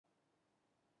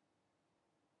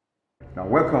Now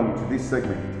welcome to this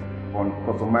segment on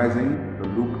customizing the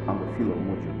look and the feel of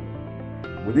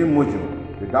Moodle. Within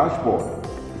Moodle, the dashboard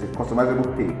is a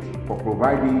customizable page for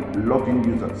providing logged-in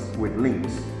users with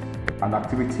links and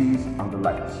activities and the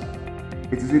likes.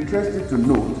 It is interesting to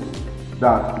note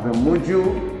that the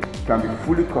module can be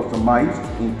fully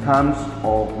customized in terms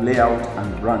of layout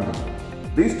and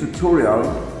branding. This tutorial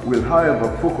will, however,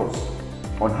 focus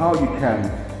on how you can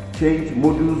change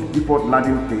Moodle's default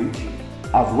landing page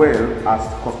as well as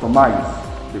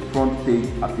customize the front page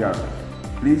appearance.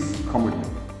 Please come with me.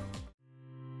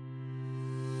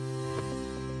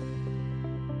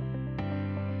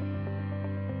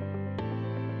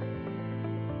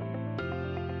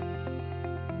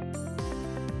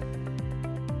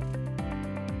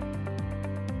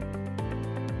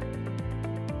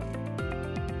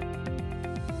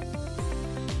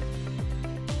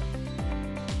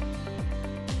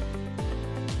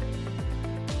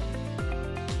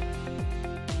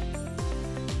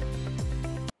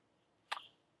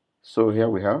 So here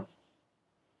we are.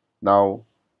 Now,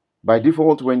 by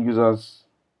default, when users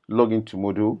log into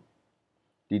Moodle,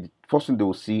 the first thing they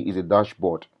will see is a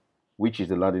dashboard, which is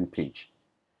the landing page.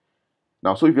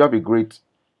 Now, so if you have a great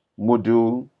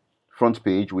Moodle front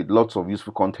page with lots of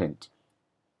useful content,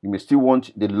 you may still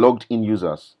want the logged in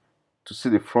users to see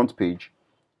the front page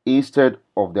instead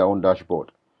of their own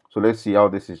dashboard. So let's see how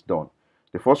this is done.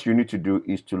 The first you need to do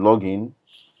is to log in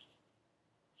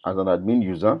as an admin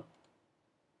user.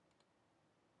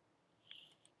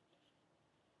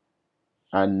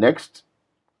 And next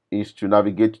is to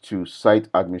navigate to site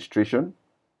administration,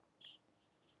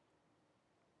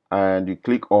 and you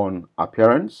click on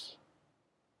appearance,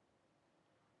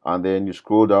 and then you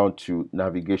scroll down to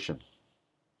navigation.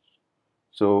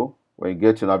 So when you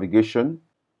get to navigation,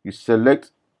 you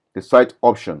select the site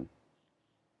option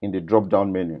in the drop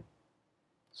down menu,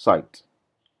 site,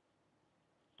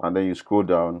 and then you scroll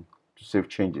down to save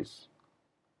changes.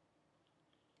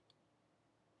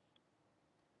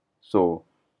 So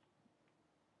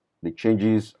the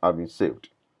changes have been saved.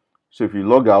 So if you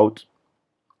log out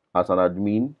as an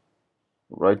admin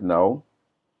right now,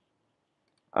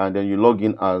 and then you log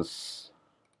in as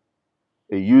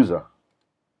a user,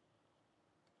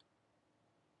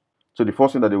 so the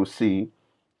first thing that they will see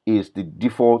is the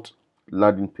default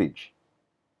landing page.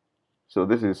 So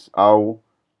this is how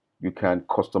you can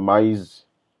customize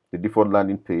the default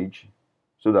landing page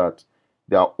so that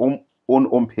their own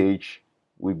home page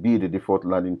will be the default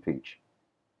landing page.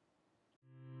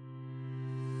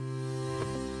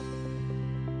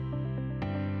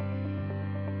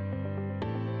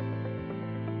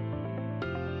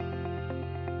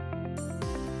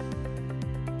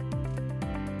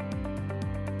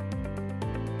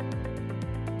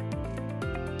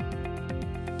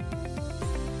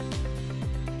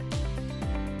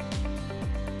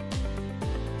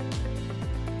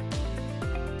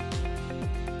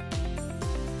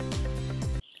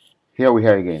 Here we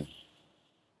are again.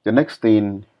 The next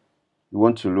thing you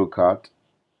want to look at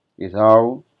is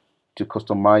how to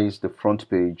customize the front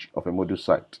page of a Moodle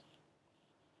site.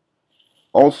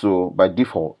 Also, by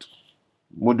default,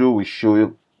 Moodle will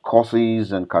show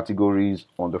courses and categories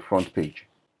on the front page.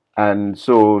 And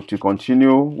so to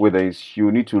continue with this,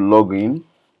 you need to log in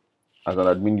as an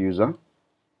admin user,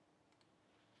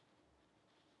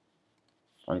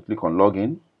 and click on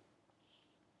login.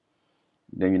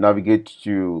 Then you navigate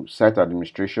to site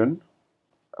administration,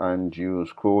 and you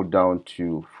scroll down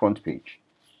to front page.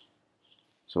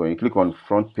 So when you click on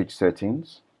front page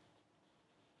settings,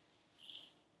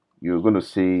 you're going to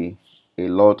see a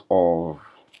lot of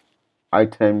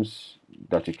items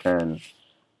that you can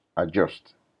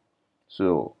adjust.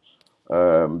 So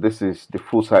this is the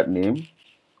full site name,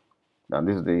 and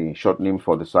this is the short name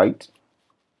for the site,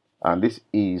 and this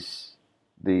is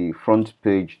the front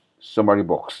page summary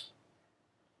box.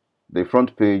 The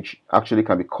front page actually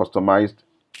can be customized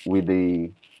with the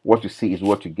what you see is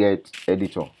what you get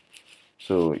editor.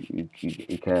 So you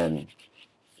can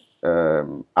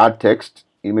add text,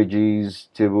 images,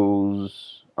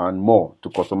 tables, and more to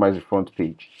customize the front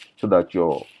page so that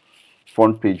your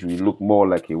front page will look more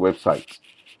like a website.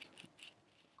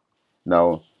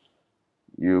 Now,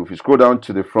 if you scroll down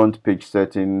to the front page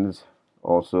settings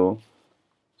also,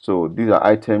 so these are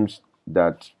items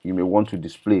that you may want to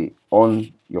display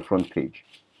on your front page.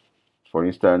 For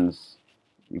instance,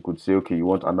 you could say, okay, you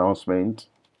want announcement,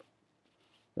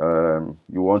 you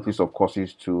want list of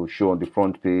courses to show on the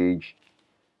front page,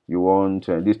 you want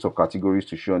a list of categories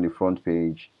to show on the front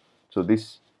page. So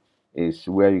this is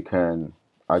where you can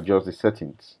adjust the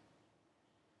settings.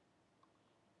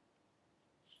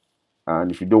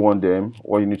 And if you don't want them,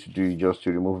 what you need to do is just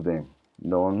to remove them.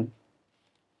 None,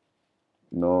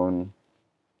 none,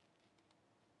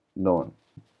 none.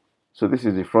 So this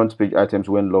is the front page items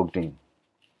when logged in.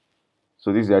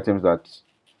 So these are the items that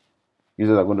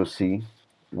users are going to see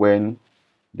when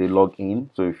they log in.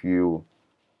 So if you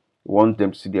want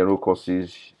them to see their row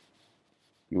courses,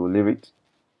 you will leave it.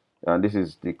 And this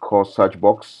is the course search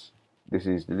box. This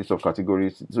is the list of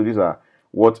categories. So these are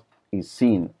what is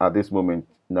seen at this moment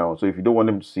now. So if you don't want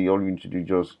them to see, all you need to do is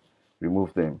just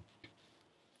remove them.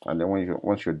 And then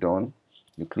once you're done,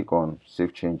 you click on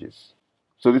Save Changes.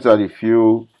 So these are the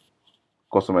few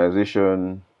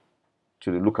customization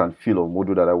to the look and feel of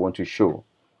Moodle that I want to show.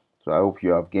 So I hope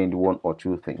you have gained one or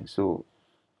two things. So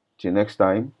till next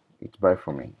time, it's bye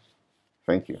from me.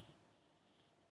 Thank you.